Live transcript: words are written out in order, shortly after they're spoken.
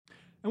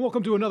And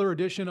welcome to another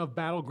edition of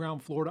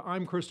Battleground Florida.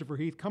 I'm Christopher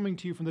Heath, coming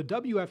to you from the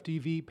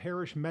WFTV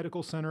Parish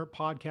Medical Center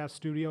podcast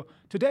studio.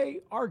 Today,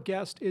 our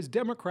guest is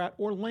Democrat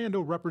Orlando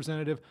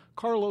Representative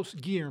Carlos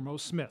Guillermo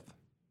Smith.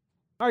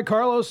 All right,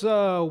 Carlos,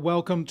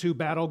 welcome to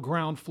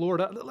Battleground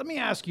Florida. Let me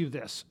ask you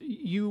this.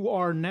 You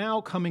are now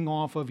coming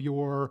off of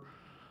your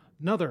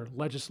another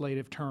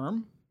legislative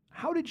term.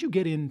 How did you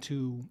get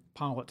into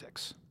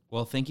politics?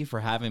 Well, thank you for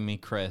having me,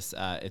 Chris.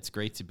 It's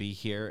great to be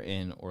here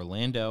in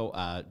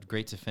Orlando.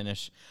 Great to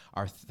finish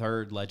our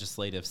third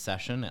legislative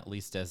session, at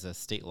least as a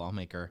state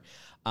lawmaker.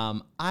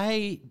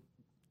 I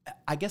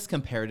guess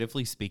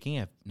comparatively speaking,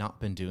 I've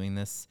not been doing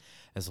this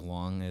as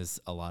long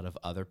as a lot of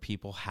other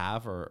people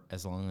have, or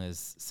as long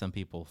as some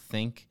people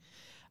think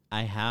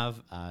I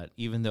have.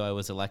 Even though I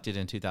was elected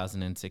in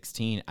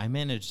 2016, I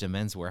managed a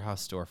Men's Wearhouse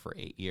store for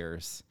 8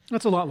 years.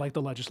 That's a lot like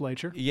the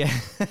legislature. Yeah.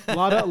 A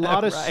lot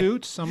of Right.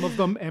 suits, some of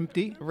them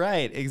empty.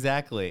 Right,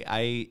 exactly.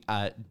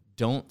 I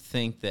don't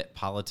think that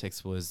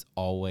politics was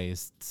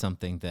always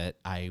something that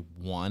I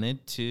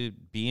wanted to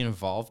be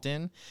involved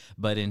in.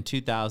 But in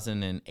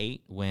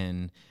 2008,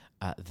 when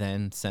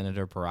then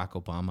Senator Barack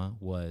Obama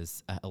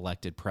was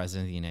elected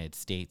president of the United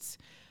States,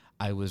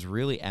 I was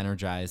really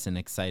energized and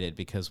excited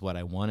because what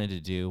I wanted to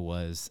do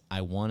was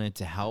I wanted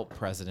to help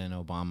President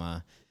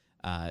Obama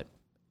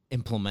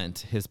implement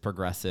his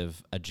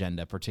progressive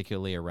agenda,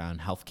 particularly around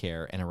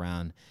healthcare and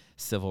around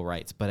civil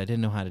rights. But I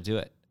didn't know how to do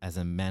it as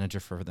a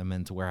manager for the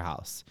Men's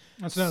Wearhouse.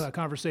 That's another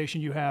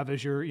conversation you have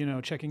as you're,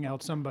 checking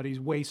out somebody's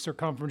waist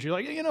circumference. You're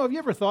like, have you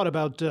ever thought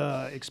about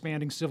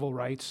expanding civil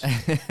rights?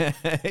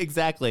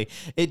 Exactly.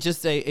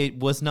 It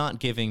was not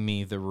giving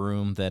me the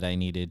room that I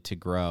needed to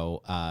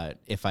grow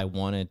if I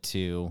wanted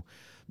to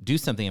do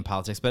something in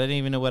politics, but I didn't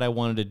even know what I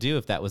wanted to do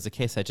if that was the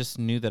case. I just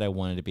knew that I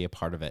wanted to be a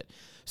part of it.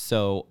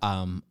 So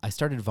I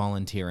started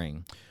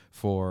volunteering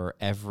for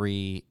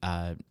every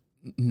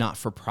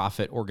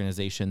not-for-profit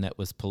organization that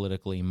was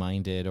politically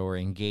minded or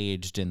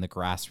engaged in the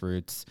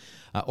grassroots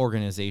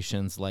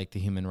organizations like the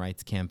Human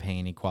Rights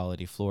Campaign,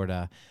 Equality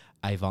Florida.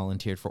 I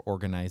volunteered for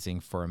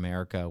Organizing for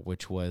America,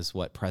 which was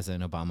what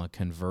President Obama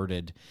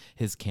converted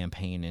his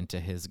campaign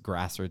into his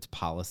grassroots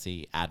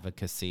policy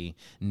advocacy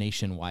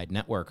nationwide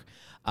network.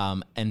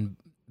 And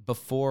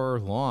before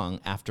long,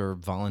 after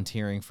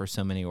volunteering for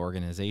so many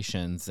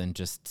organizations and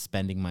just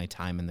spending my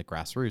time in the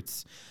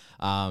grassroots,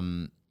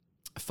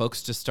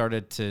 folks just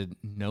started to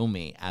know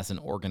me as an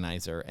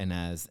organizer and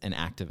as an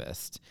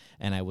activist.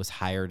 And I was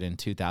hired in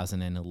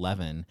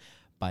 2011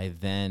 by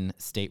then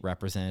State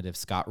Representative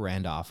Scott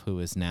Randolph, who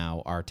is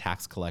now our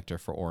tax collector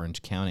for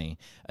Orange County,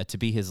 to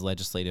be his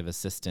legislative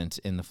assistant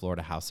in the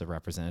Florida House of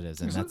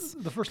Representatives. And that's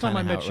the first time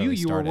I met you,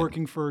 you were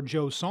working for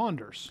Joe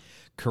Saunders.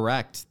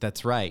 Correct.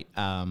 That's right.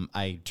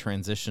 I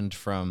transitioned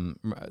from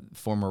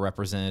former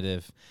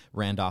Representative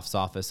Randolph's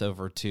office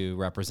over to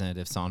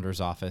Representative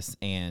Saunders' office,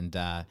 and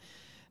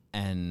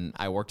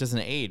I worked as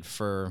an aide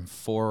for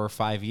 4 or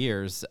 5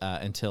 years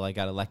until I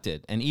got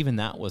elected. And even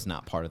that was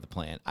not part of the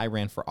plan. I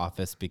ran for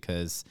office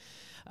because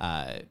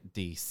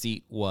the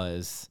seat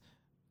was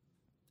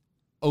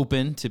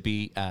open to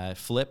be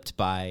flipped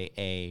by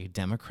a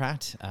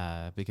Democrat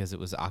because it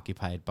was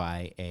occupied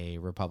by a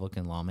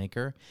Republican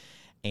lawmaker.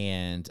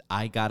 And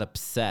I got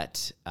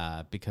upset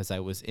because I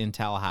was in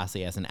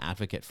Tallahassee as an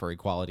advocate for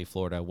Equality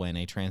Florida when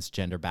a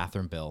transgender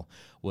bathroom bill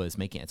was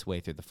making its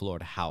way through the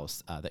Florida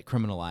House that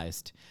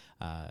criminalized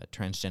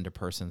transgender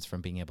persons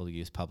from being able to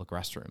use public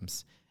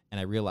restrooms. And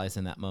I realized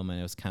in that moment,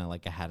 it was kind of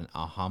like I had an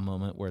aha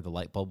moment where the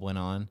light bulb went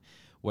on,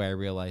 where I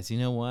realized, you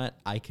know what,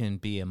 I can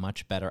be a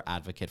much better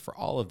advocate for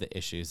all of the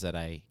issues that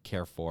I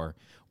care for,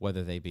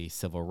 whether they be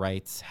civil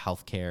rights,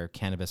 healthcare,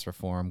 cannabis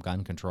reform,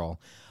 gun control,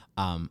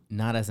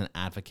 not as an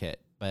advocate,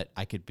 but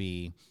I could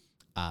be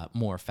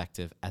more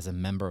effective as a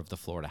member of the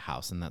Florida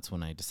House, and that's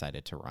when I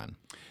decided to run.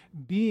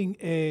 Being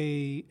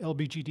a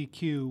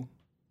LGBTQ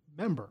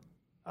member,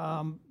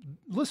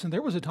 listen,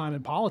 there was a time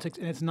in politics,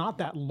 and it's not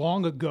that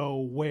long ago,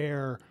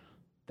 where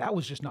that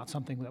was just not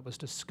something that was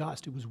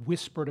discussed. It was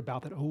whispered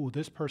about that, oh,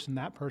 this person,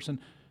 that person.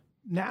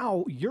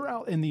 Now you're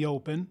out in the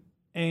open,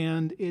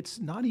 and it's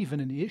not even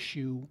an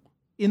issue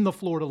in the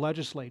Florida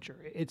legislature.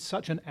 It's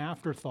such an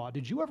afterthought.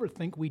 Did you ever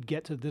think we'd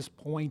get to this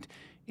point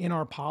in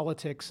our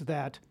politics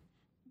that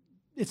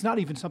it's not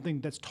even something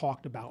that's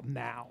talked about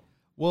now?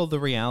 Well, the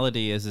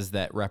reality is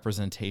that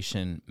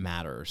representation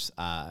matters.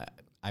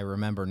 I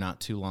remember not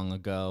too long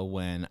ago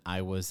when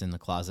I was in the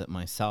closet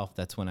myself.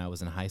 That's when I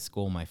was in high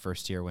school, my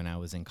first year when I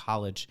was in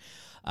college.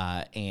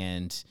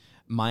 And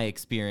my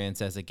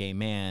experience as a gay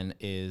man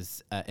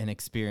is an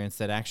experience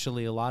that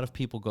actually a lot of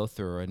people go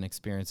through, an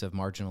experience of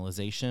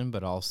marginalization,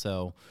 but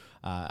also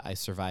I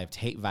survived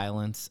hate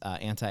violence,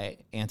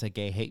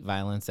 anti-gay hate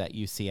violence at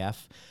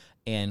UCF.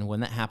 And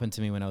when that happened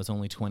to me when I was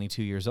only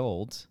 22 years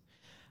old,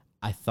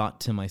 I thought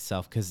to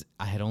myself, because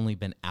I had only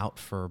been out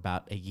for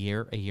about a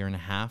year and a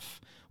half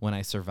when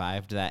I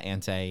survived that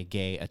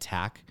anti-gay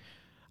attack,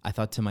 I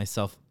thought to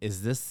myself,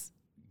 is this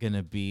going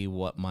to be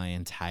what my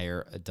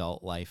entire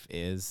adult life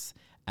is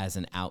as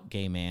an out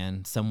gay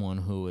man, someone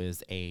who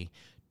is a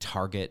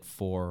target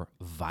for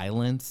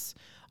violence,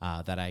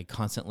 that I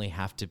constantly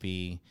have to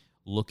be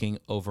looking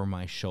over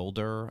my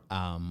shoulder,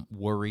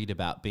 worried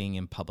about being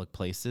in public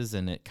places.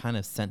 And it kind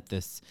of sent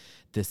this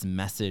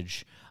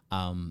message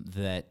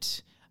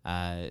that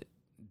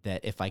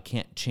if I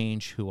can't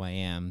change who I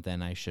am,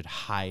 then I should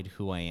hide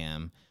who I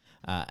am.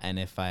 And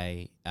if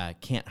I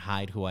can't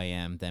hide who I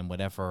am, then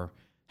whatever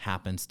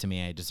happens to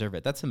me, I deserve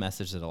it. That's a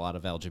message that a lot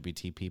of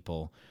LGBT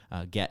people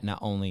get, not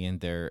only in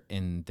their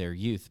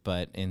youth,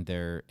 but in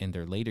their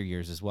later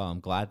years as well. I'm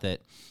glad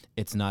that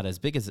it's not as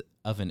big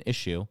of an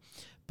issue,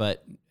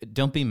 but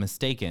don't be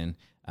mistaken.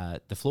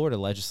 The Florida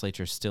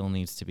legislature still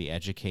needs to be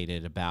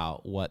educated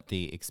about what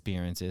the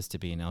experience is to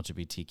be an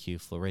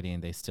LGBTQ Floridian.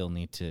 They still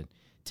need to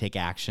take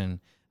action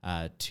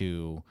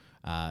to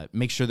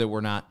make sure that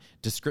we're not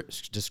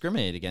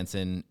discriminated against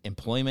in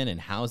employment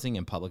and housing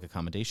and public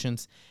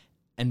accommodations.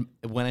 And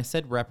when I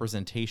said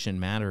representation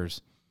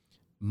matters,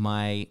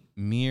 my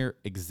mere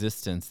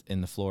existence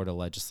in the Florida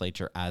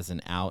legislature as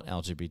an out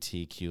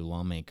LGBTQ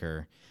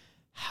lawmaker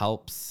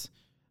helps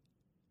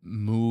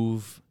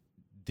move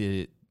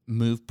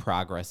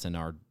progress in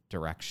our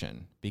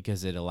direction,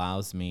 because it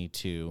allows me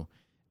to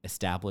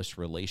establish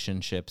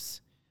relationships,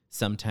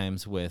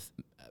 sometimes with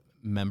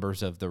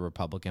members of the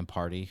Republican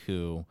Party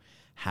who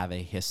have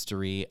a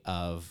history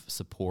of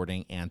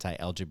supporting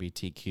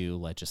anti-LGBTQ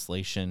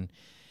legislation.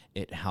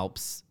 It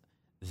helps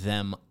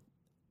them,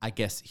 I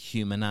guess,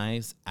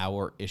 humanize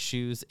our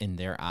issues in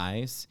their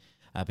eyes,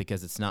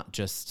 because it's not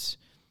just,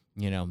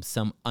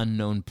 some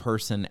unknown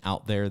person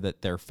out there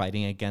that they're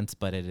fighting against,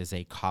 but it is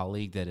a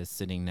colleague that is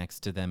sitting next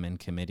to them in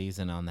committees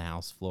and on the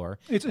House floor.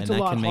 It's and a that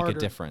lot can make harder. a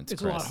difference.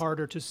 It's Chris. a lot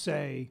harder to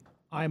say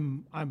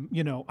I'm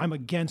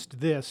against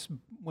this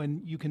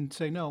when you can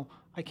say, no,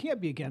 I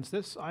can't be against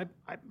this.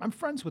 I'm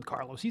friends with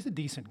Carlos. He's a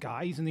decent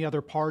guy. He's in the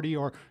other party,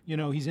 or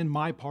he's in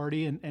my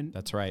party, and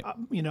That's right.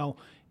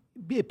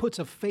 It puts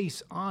a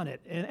face on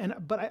it.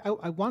 But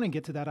I want to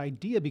get to that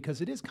idea, because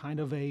it is kind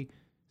of a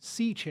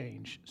sea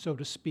change, so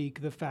to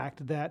speak, the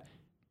fact that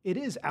it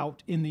is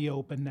out in the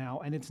open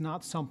now, and it's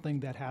not something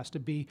that has to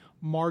be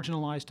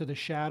marginalized to the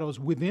shadows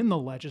within the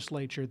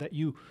legislature, that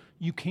you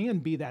can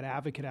be that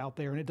advocate out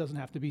there, and it doesn't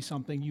have to be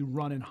something you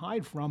run and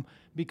hide from,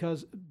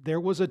 because there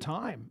was a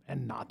time,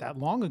 and not that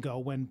long ago,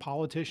 when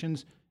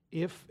politicians,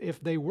 if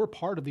they were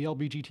part of the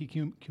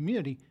LGBTQ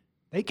community,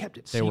 they kept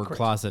it secret. They were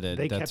closeted.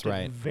 They That's kept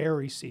right. it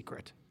very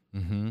secret.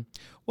 Mm-hmm.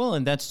 Well,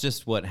 and that's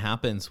just what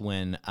happens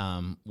when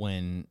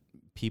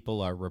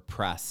people are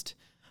repressed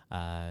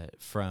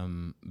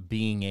from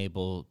being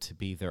able to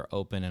be their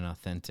open and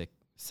authentic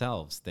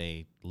selves.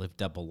 They live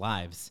double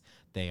lives.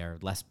 They are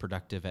less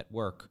productive at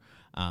work.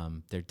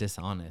 They're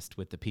dishonest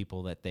with the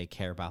people that they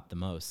care about the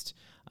most.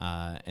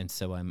 And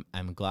so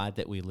I'm glad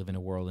that we live in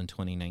a world in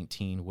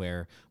 2019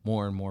 where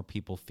more and more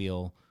people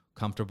feel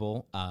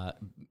comfortable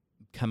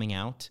coming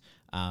out.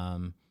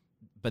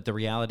 But the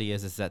reality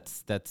is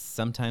that's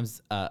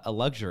sometimes a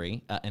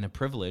luxury and a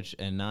privilege,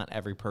 and not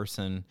every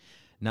person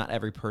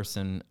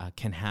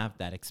can have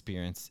that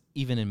experience,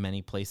 even in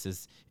many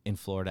places in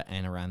Florida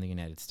and around the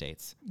United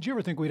States. Do you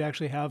ever think we'd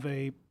actually have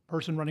a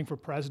person running for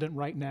president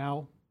right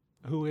now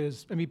who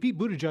is, Pete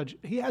Buttigieg,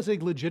 he has a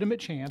legitimate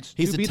chance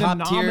to be the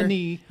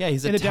nominee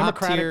in a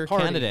Democratic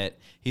Party. Candidate.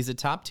 He's a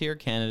top tier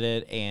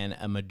candidate, and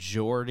a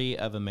majority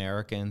of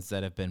Americans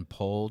that have been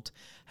polled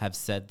have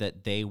said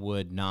that they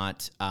would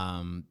not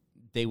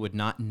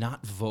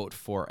vote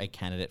for a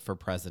candidate for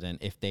president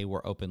if they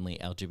were openly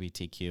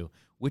LGBTQ,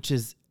 which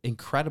is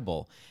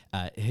incredible.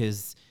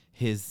 His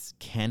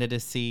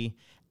candidacy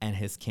and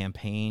his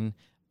campaign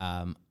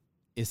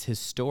is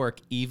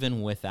historic,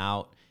 even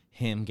without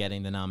him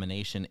getting the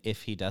nomination.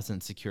 If he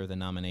doesn't secure the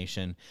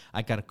nomination,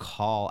 I got a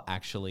call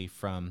actually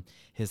from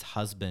his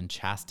husband,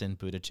 Chasten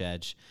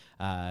Buttigieg,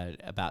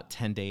 about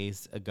 10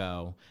 days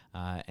ago,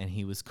 and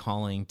he was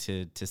calling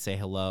to say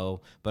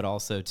hello, but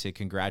also to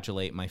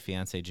congratulate my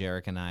fiance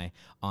Jarek and I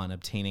on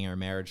obtaining our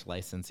marriage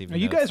license. Even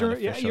you though guys it's not are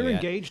official you're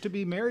yet. engaged to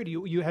be married.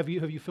 Have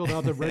you filled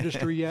out the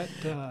registry yet?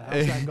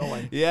 How's that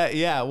going?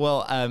 Yeah.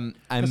 Well,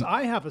 Because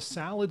I have a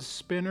salad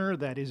spinner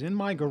that is in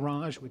my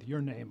garage with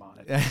your name on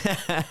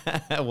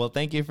it. Well,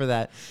 thank you for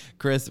that,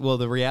 Chris. Well,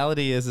 the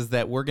reality is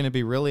that we're going to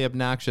be really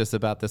obnoxious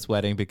about this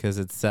wedding, because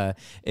it's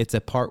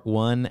a part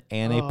one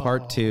and a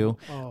part two.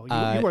 You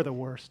are the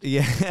worst.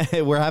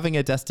 Yeah, we're having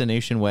a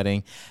destination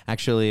wedding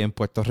actually in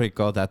Puerto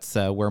Rico. That's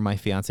where my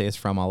fiance is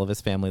from. All of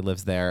his family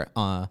lives there.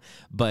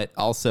 But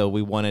also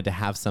we wanted to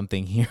have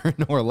something here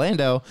in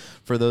Orlando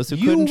for those who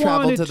couldn't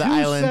travel to the island.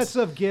 You wanted two sets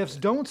of gifts.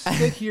 Don't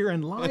sit here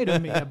and lie to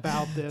me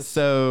about this.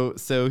 So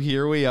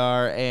here we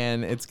are,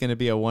 and it's going to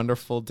be a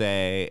wonderful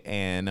day,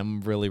 and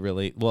I'm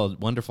really,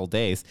 wonderful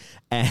days,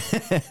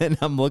 and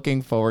I'm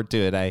looking forward to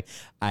it.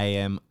 I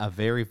am a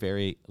very,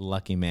 very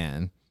lucky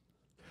man.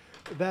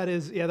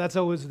 That's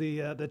always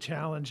the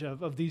challenge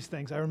of these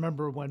things. I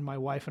remember when my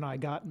wife and I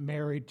got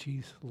married,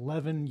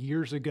 11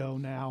 years ago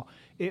now,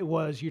 it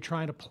was, you're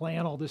trying to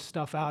plan all this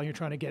stuff out. You're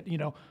trying to get,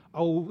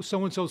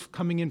 so-and-so's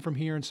coming in from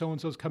here and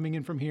so-and-so's coming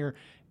in from here.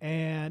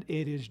 And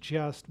it is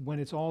just, when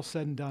it's all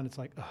said and done, it's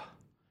like,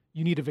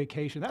 you need a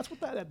vacation. That's what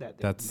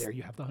That's there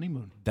you have the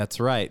honeymoon. That's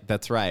right.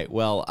 That's right.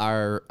 Well,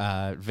 our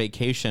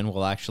vacation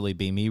will actually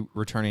be me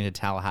returning to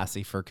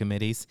Tallahassee for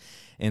committees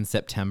in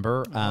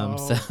September.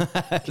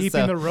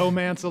 Keeping the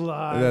romance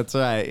alive. That's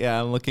right.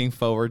 Yeah, I'm looking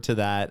forward to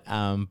that.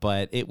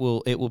 But it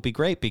will be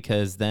great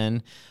because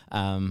then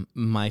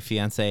my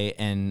fiance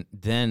and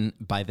then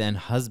by then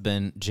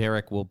husband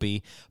Jarek will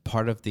be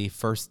part of the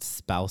first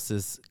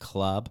spouses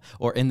club,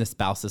 or in the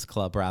spouses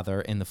club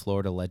rather, in the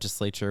Florida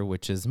legislature,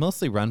 which is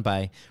mostly run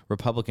by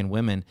Republican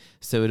women.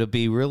 So it'll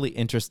be really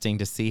interesting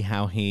to see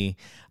how he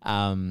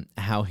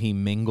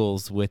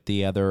mingles with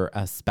the other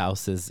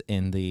spouses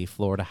in the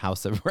Florida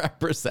House of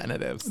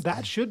Representatives.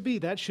 That should be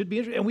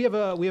interesting. And we have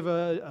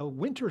a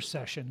winter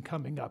session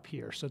coming up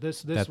here. So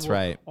this That's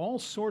right. All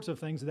sorts of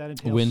things that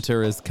entails.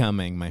 Winter is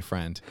coming, my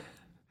friend.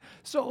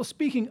 So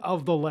speaking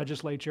of the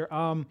legislature,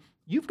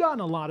 you've gotten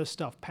a lot of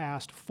stuff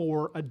passed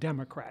for a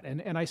Democrat,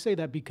 and I say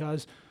that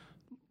because,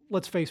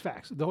 let's face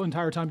facts, the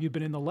entire time you've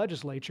been in the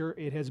legislature,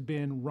 it has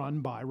been run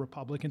by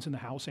Republicans in the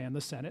House and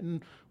the Senate,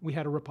 and we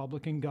had a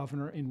Republican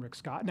governor in Rick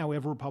Scott. Now we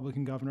have a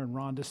Republican governor in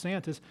Ron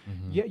DeSantis,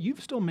 yet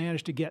you've still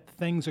managed to get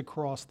things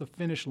across the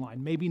finish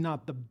line. Maybe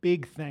not the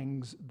big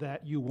things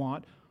that you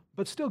want,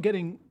 but still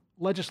getting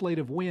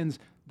legislative wins.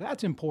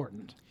 That's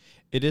important.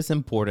 It is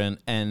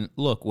important. And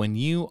look, when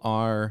you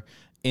are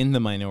in the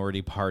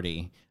minority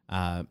party,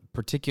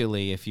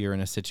 particularly if you're in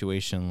a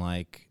situation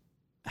like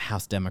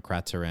House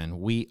Democrats are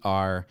in, we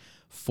are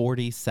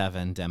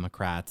 47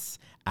 Democrats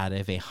out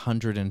of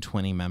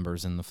 120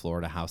 members in the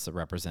Florida House of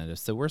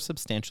Representatives. So we're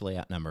substantially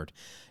outnumbered.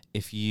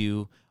 If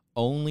you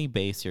only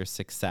base your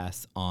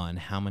success on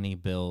how many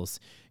bills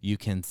you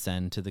can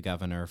send to the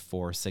governor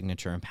for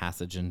signature and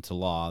passage into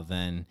law,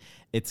 then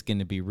it's going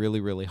to be really,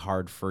 really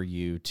hard for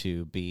you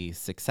to be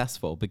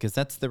successful, because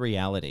that's the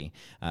reality.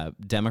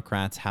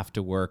 Democrats have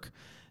to work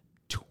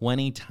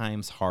 20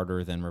 times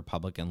harder than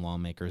Republican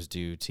lawmakers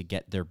do to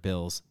get their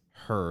bills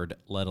heard,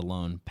 let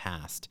alone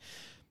passed.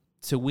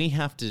 So we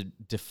have to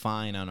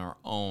define on our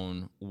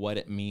own what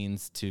it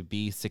means to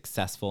be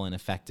successful and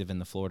effective in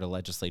the Florida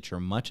legislature.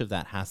 Much of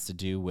that has to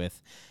do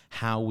with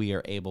how we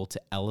are able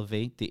to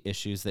elevate the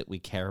issues that we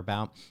care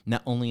about,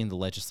 not only in the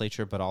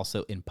legislature, but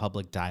also in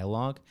public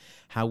dialogue,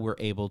 how we're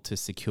able to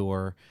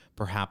secure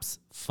perhaps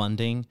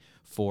funding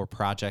for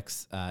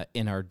projects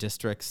in our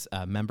districts,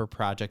 member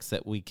projects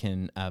that we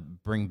can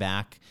bring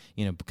back,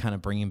 kind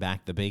of bringing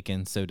back the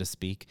bacon, so to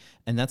speak.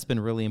 And that's been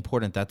really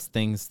important. That's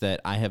things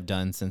that I have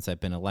done since I've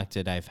been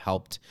elected. I've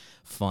helped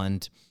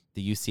fund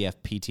the UCF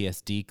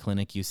PTSD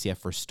clinic,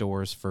 UCF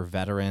Restores for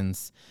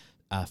veterans,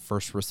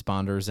 first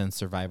responders and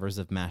survivors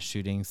of mass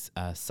shootings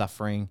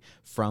suffering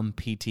from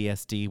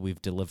PTSD.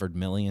 We've delivered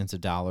millions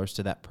of dollars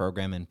to that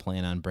program and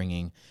plan on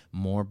bringing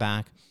more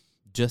back.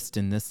 Just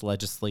in this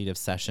legislative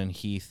session,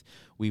 Heath,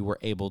 we were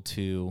able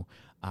to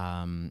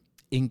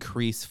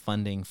increase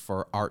funding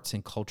for arts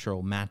and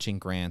cultural matching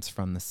grants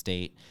from the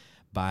state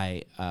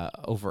by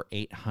over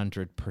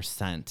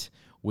 800%,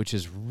 which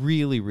is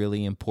really,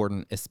 really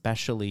important,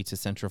 especially to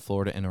Central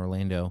Florida and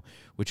Orlando,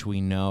 which we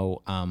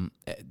know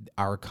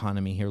our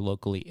economy here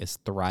locally is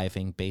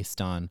thriving based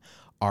on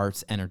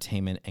arts,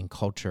 entertainment, and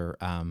culture.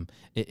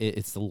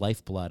 It's the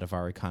lifeblood of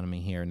our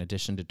economy here, in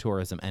addition to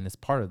tourism, and it's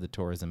part of the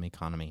tourism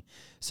economy.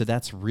 So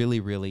that's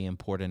really, really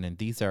important. And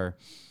these are,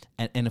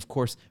 and of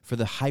course, for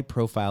the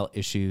high-profile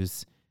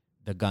issues,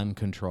 the gun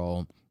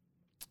control,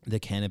 the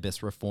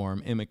cannabis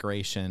reform,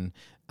 immigration,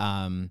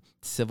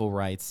 civil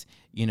rights,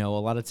 a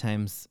lot of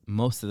times,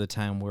 most of the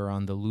time, we're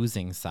on the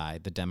losing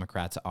side, the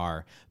Democrats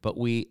are, but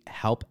we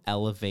help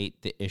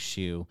elevate the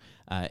issue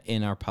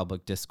in our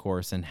public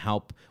discourse and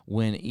help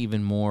win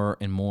even more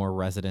and more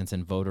residents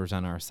and voters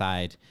on our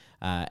side.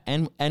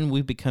 And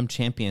we become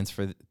champions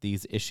for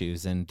these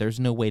issues, and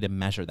there's no way to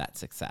measure that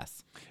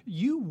success.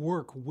 You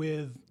work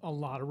with a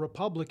lot of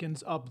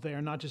Republicans up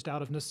there, not just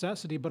out of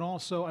necessity, but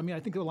also, I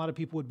think a lot of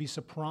people would be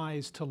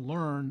surprised to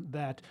learn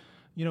that,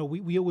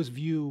 we always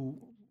view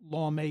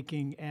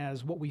lawmaking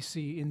as what we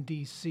see in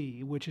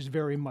D.C., which is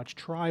very much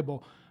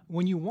tribal.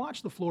 When you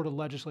watch the Florida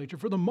legislature,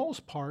 for the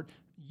most part,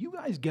 you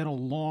guys get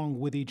along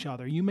with each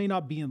other. You may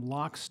not be in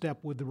lockstep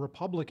with the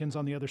Republicans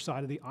on the other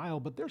side of the aisle,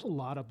 but there's a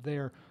lot up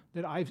there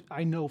that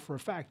I know for a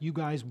fact. You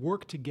guys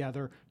work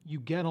together, you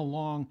get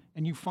along,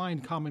 and you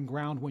find common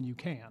ground when you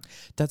can.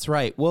 That's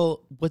right.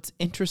 Well, what's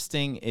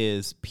interesting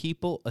is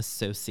people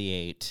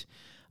associate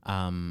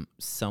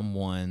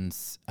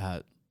someone's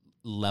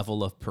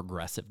level of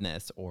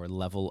progressiveness or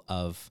level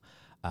of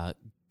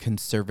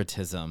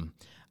conservatism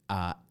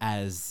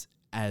as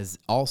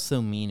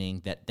also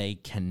meaning that they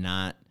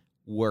cannot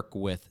work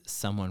with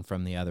someone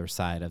from the other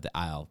side of the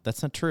aisle.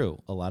 That's not true.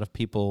 A lot of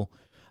people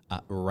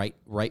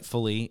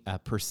rightfully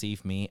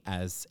perceive me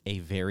as a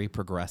very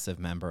progressive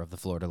member of the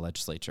Florida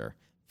legislature.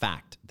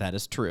 Fact, that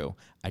is true.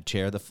 I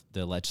chair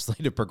the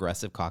Legislative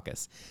Progressive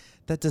Caucus.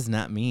 That does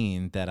not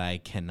mean that I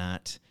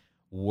cannot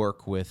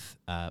work with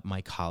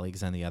my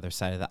colleagues on the other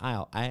side of the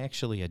aisle. I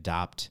actually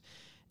adopt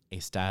a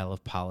style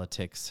of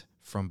politics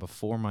from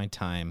before my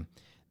time.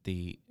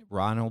 The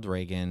Ronald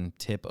Reagan,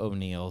 Tip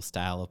O'Neill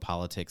style of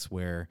politics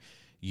where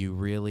you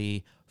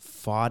really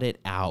fought it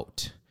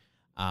out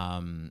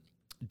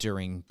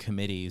during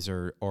committees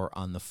or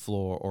on the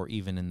floor or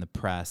even in the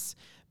press.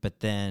 But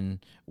then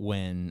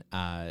when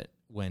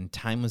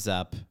time was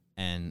up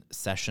and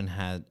session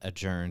had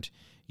adjourned,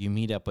 you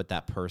meet up with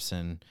that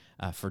person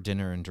for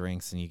dinner and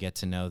drinks, and you get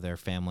to know their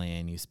family,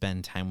 and you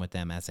spend time with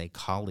them as a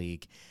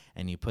colleague,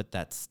 and you put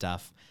that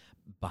stuff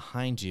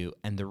behind you.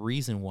 And the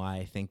reason why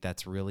I think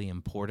that's really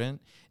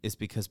important is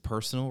because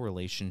personal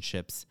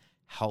relationships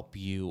help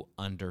you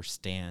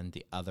understand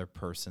the other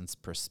person's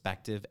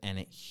perspective, and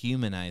it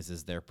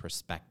humanizes their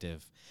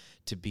perspective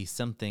to be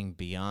something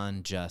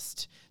beyond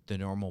just the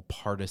normal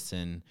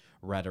partisan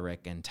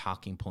rhetoric and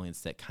talking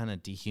points that kind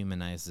of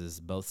dehumanizes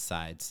both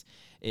sides.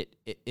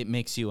 It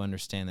makes you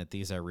understand that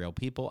these are real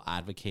people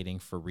advocating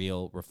for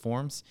real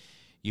reforms.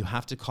 You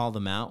have to call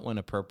them out when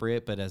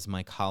appropriate, but as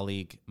my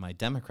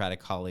Democratic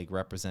colleague,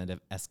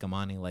 Representative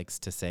Escamani, likes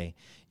to say,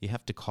 you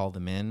have to call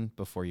them in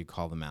before you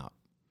call them out.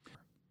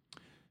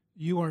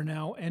 You are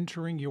now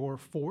entering your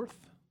fourth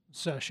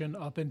session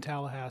up in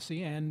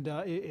Tallahassee, and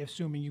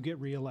assuming you get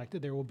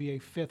reelected, there will be a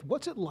fifth.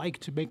 What's it like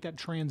to make that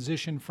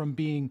transition from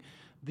being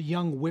the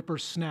young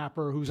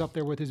whippersnapper who's up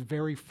there with his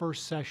very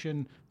first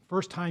session,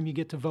 first time you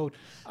get to vote?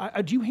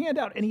 Do you hand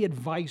out any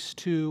advice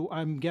to,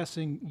 I'm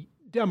guessing,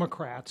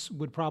 Democrats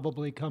would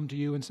probably come to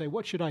you and say,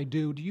 "What should I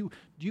do?"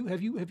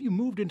 Have you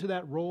moved into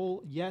that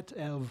role yet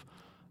of,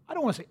 I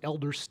don't want to say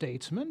elder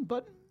statesman,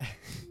 but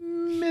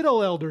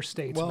middle elder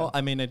statesman? Well,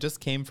 I mean, I just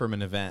came from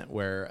an event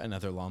where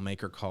another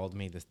lawmaker called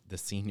me the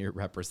senior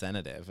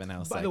representative, and I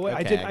was By the way,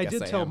 okay, I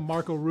did tell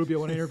Marco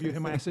Rubio when I interviewed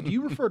him, I said, "Do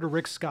you refer to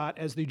Rick Scott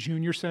as the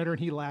junior senator?" And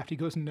he laughed. He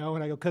goes, "No."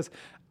 And I go, "Because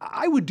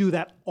I would do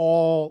that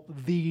all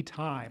the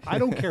time. I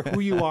don't care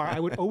who you are. I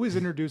would always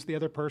introduce the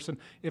other person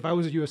if I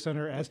was a U.S.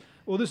 senator as,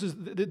 well, this is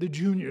the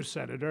junior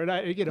senator."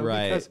 And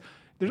because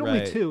there's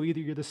only two. Either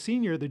you're the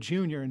senior or the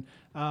junior, and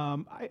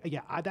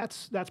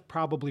that's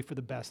probably for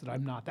the best that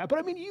I'm not that. But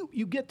I mean,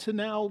 you get to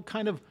now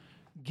kind of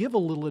give a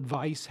little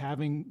advice,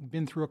 having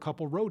been through a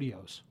couple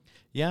rodeos.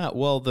 Yeah,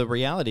 well, the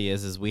reality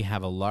is we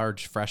have a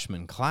large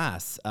freshman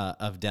class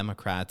of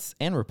Democrats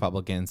and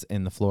Republicans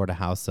in the Florida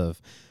House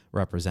of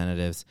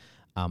Representatives.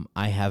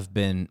 I have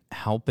been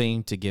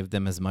helping to give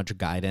them as much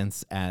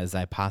guidance as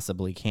I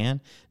possibly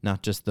can,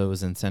 not just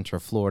those in Central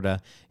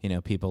Florida,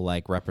 people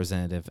like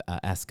Representative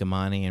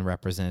Escamani and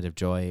Representative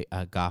Joy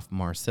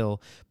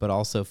Goff-Marcil, but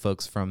also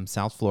folks from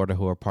South Florida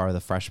who are part of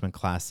the freshman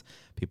class,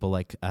 people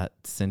like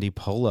Cindy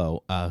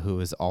Polo, who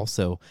is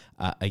also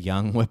a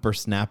young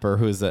whippersnapper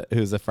who's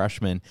a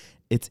freshman.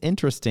 It's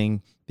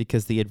interesting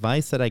because the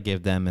advice that I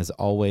give them is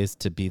always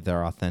to be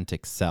their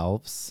authentic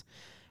selves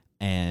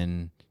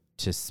and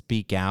to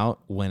speak out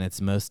when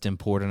it's most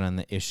important on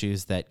the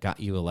issues that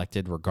got you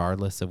elected,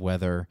 regardless of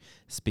whether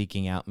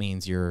speaking out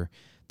means there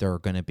are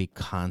going to be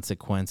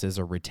consequences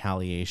or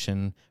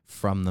retaliation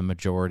from the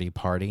majority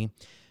party.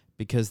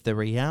 Because the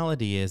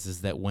reality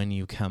is that when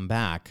you come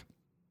back,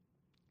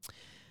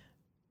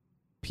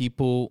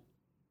 people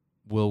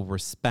will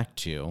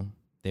respect you.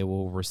 They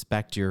will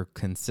respect your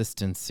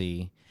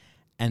consistency.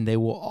 And they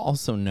will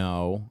also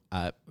know,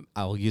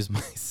 I'll use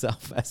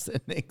myself as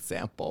an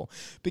example,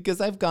 because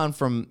I've gone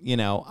from,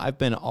 I've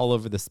been all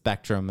over the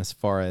spectrum as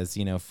far as,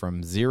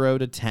 from 0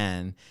 to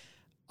 10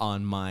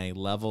 on my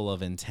level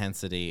of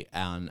intensity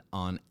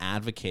on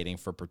advocating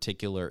for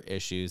particular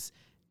issues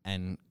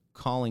and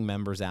calling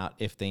members out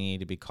if they need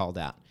to be called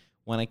out.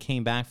 When I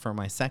came back for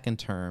my second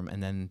term,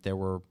 and then there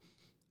were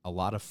a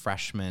lot of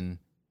freshmen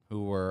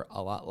who were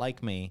a lot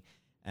like me,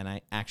 and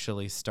I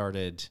actually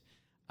started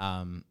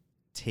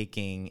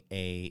taking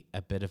a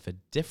bit of a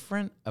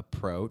different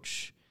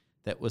approach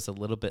that was a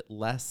little bit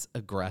less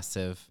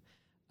aggressive.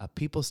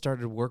 People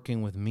started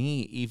working with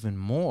me even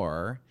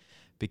more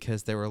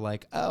because they were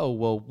like, "Oh,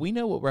 well, we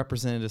know what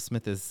Representative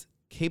Smith is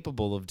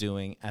capable of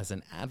doing as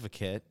an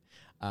advocate,"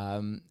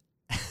 and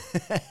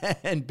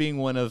being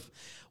one of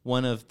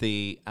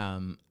the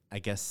I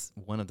guess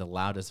one of the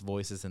loudest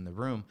voices in the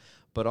room.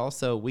 But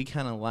also, we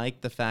kind of like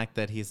the fact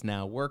that he's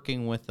now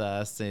working with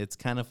us. It's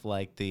kind of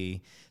like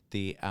the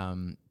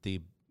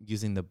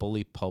using the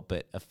bully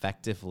pulpit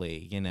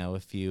effectively.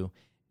 If you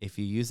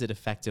use it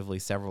effectively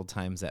several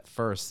times at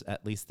first,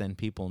 at least then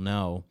people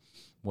know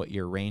what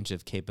your range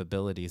of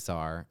capabilities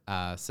are,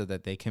 so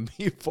that they can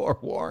be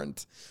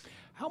forewarned.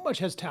 How much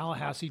has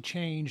Tallahassee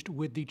changed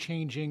with the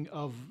changing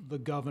of the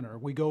governor?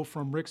 We go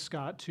from Rick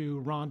Scott to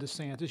Ron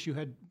DeSantis. You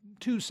had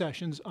 2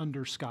 sessions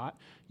under Scott.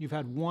 You've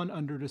had 1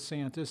 under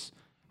DeSantis.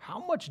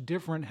 How much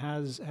different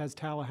has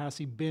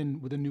Tallahassee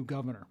been with a new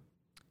governor?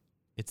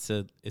 It's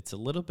a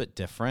little bit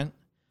different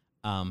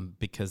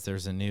because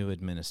there's a new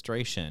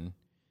administration,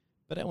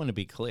 but I want to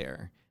be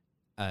clear.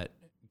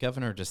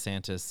 Governor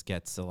DeSantis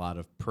gets a lot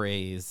of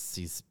praise.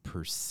 He's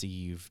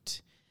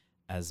perceived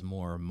as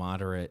more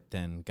moderate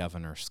than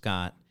Governor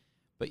Scott,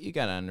 but you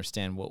got to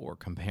understand what we're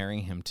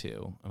comparing him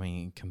to. I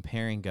mean,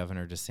 comparing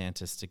Governor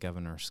DeSantis to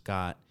Governor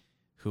Scott,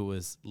 who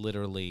was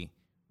literally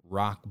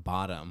rock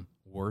bottom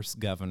worst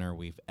governor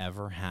we've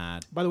ever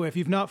had. By the way, if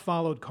you've not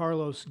followed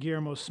Carlos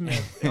Guillermo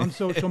Smith on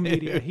social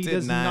media, he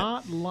does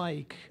not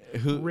like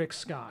Rick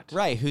Scott.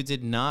 Right, who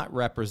did not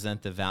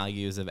represent the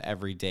values of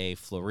everyday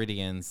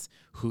Floridians,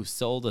 who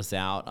sold us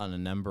out on a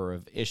number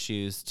of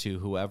issues to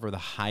whoever the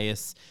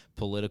highest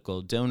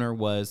political donor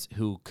was,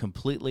 who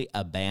completely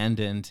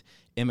abandoned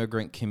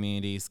immigrant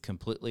communities,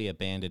 completely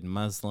abandoned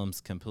Muslims,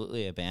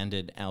 completely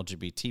abandoned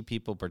LGBT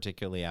people,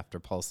 particularly after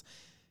Pulse.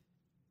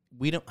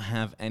 We don't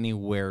have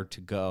anywhere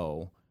to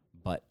go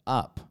but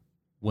up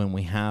when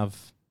we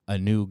have a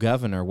new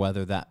governor,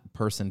 whether that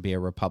person be a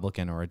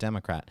Republican or a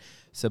Democrat.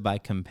 So by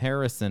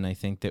comparison, I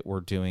think that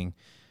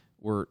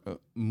we're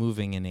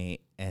moving in a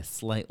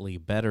slightly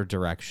better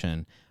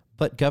direction.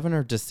 But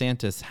Governor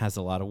DeSantis has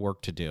a lot of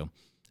work to do.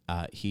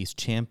 He's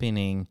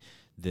championing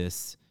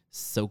this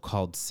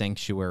so-called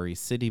sanctuary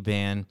city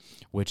ban,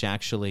 which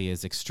actually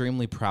is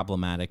extremely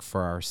problematic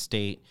for our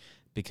state.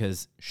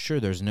 Because, sure,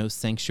 there's no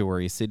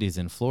sanctuary cities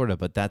in Florida,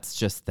 but that's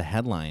just the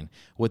headline.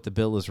 What the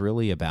bill is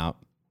really about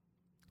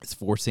is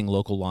forcing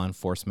local law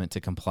enforcement to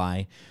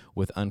comply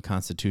with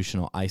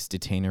unconstitutional ICE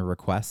detainer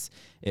requests.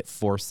 It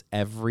forced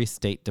every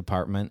state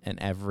department and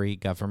every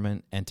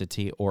government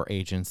entity or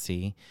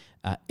agency,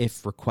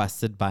 if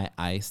requested by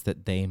ICE,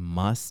 that they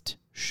must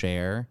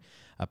share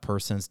a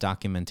person's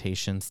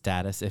documentation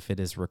status if it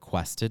is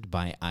requested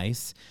by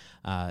ICE.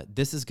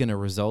 This is going to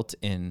result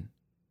in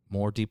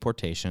more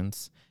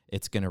deportations.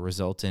 It's going to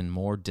result in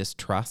more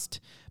distrust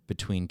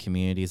between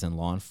communities and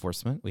law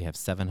enforcement. We have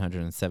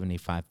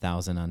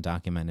 775,000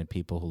 undocumented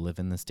people who live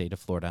in the state of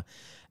Florida.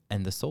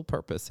 And the sole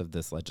purpose of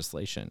this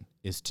legislation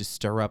is to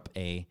stir up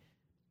a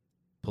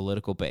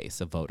political base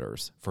of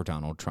voters for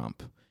Donald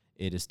Trump.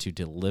 It is to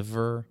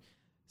deliver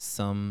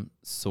some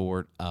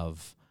sort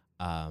of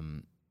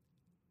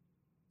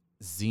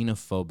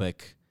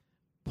xenophobic,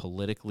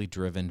 politically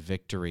driven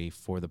victory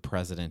for the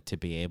president to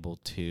be able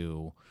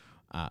to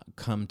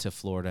come to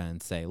Florida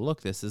and say,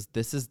 look, this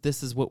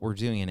is what we're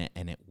doing,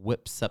 and it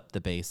whips up the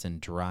base and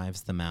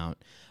drives them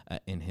out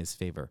in his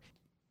favor.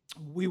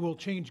 We will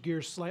change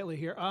gears slightly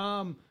here.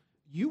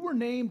 You were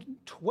named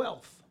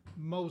 12th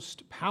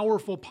most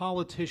powerful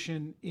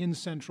politician in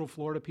Central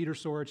Florida. Peter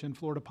Sorich in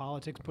Florida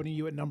Politics, putting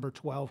you at number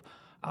 12.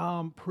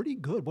 Pretty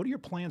good. What are your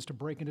plans to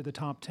break into the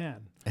top 10?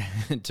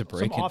 To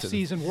break some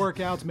off-season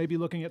workouts, maybe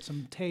looking at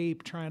some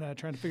tape, trying to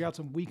figure out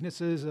some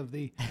weaknesses of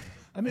the.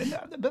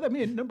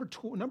 Number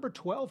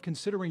 12,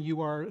 considering you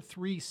are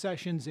 3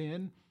 sessions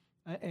in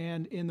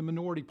and in the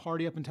minority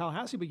party up in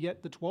Tallahassee, but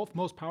yet the 12th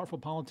most powerful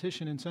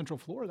politician in Central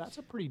Florida. That's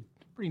a pretty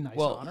nice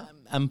honor.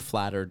 I'm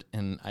flattered,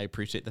 and I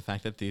appreciate the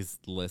fact that these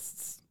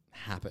lists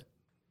happen.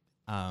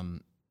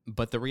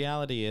 But the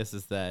reality is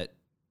that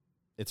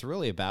it's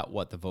really about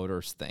what the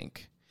voters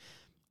think.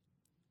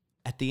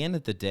 At the end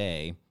of the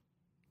day,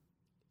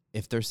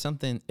 if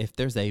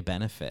there's a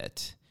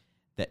benefit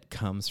that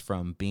comes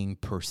from being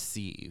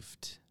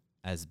perceived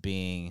as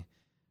being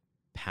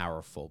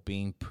powerful,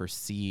 being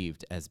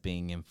perceived as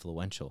being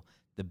influential,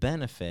 the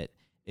benefit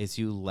is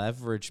you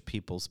leverage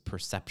people's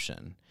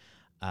perception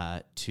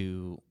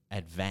to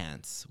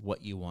advance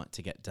what you want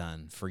to get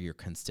done for your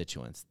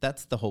constituents.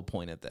 That's the whole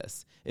point of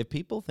this. If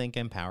people think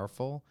I'm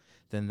powerful,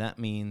 then that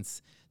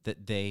means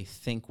that they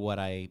think what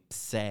I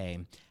say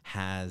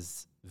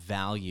has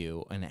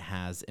value and it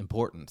has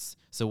importance.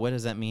 So what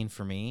does that mean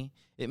for me?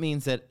 It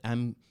means that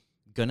I'm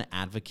going to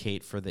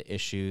advocate for the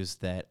issues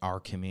that our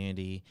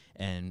community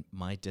and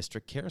my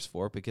district cares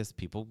for because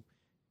people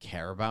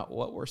care about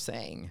what we're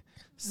saying.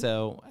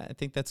 So I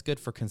think that's good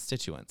for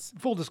constituents.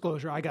 Full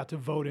disclosure, I got to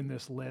vote in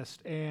this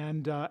list.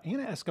 And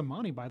Anna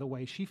Escamani, by the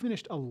way, she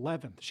finished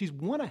 11th. She's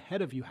one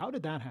ahead of you. How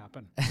did that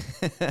happen?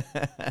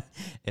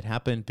 It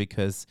happened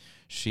because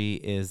she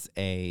is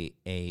a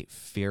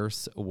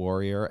fierce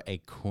warrior, a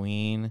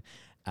queen.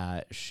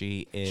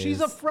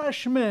 She's a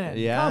freshman.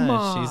 Yeah, come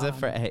on.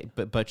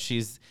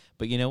 She's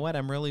but you know what?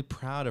 I'm really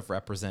proud of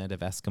Representative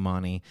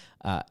Escamani,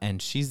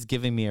 and she's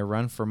giving me a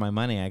run for my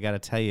money. I got to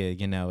tell you,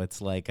 it's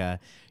like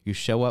you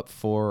show up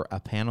for a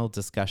panel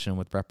discussion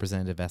with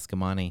Representative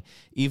Escamani,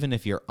 even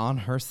if you're on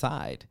her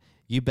side,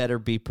 you better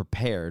be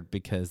prepared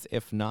because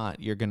if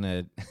not, you're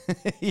gonna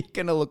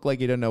look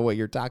like you don't know what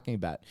you're talking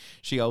about.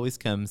 She always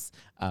comes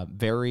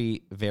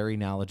very, very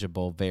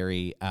knowledgeable,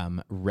 very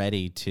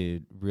ready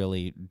to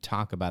really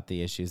talk about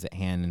the issues at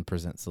hand and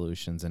present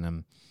solutions. And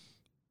I'm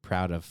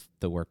proud of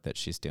the work that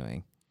she's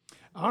doing.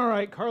 All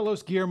right,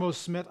 Carlos Guillermo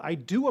Smith, I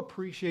do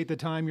appreciate the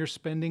time you're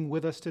spending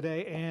with us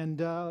today, and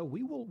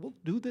we'll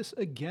do this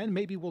again.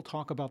 Maybe we'll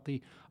talk about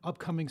the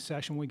upcoming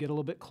session when we get a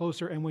little bit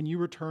closer, and when you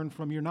return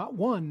from your not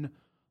one,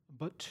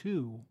 but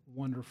 2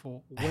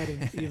 wonderful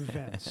wedding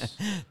events.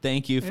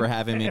 Thank you for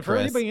having me, and Chris.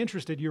 For anybody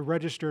interested, you're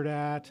registered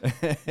at...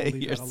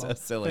 You're so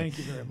silly. Thank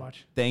you very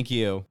much. Thank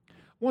you.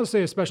 I want to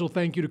say a special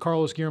thank you to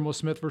Carlos Guillermo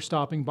Smith for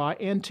stopping by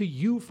and to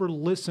you for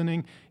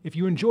listening. If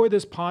you enjoy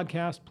this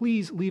podcast,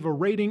 please leave a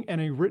rating and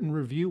a written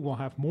review. We'll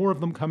have more of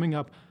them coming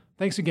up.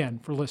 Thanks again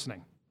for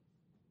listening.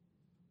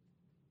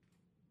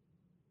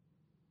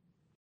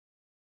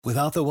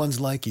 Without the ones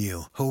like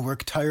you, who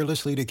work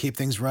tirelessly to keep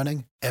things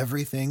running,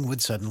 everything would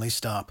suddenly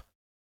stop.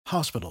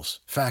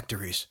 Hospitals,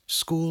 factories,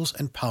 schools,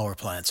 and power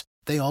plants,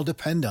 they all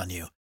depend on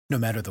you. No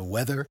matter the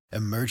weather,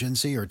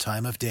 emergency, or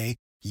time of day,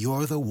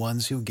 you're the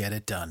ones who get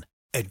it done.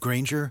 At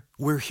Grainger,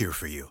 we're here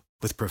for you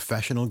with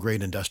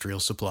professional-grade industrial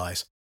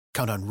supplies.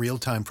 Count on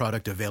real-time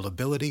product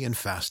availability and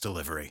fast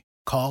delivery.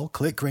 Call,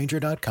 click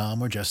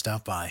Grainger.com, or just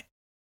stop by.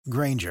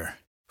 Grainger,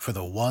 for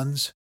the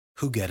ones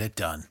who get it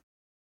done.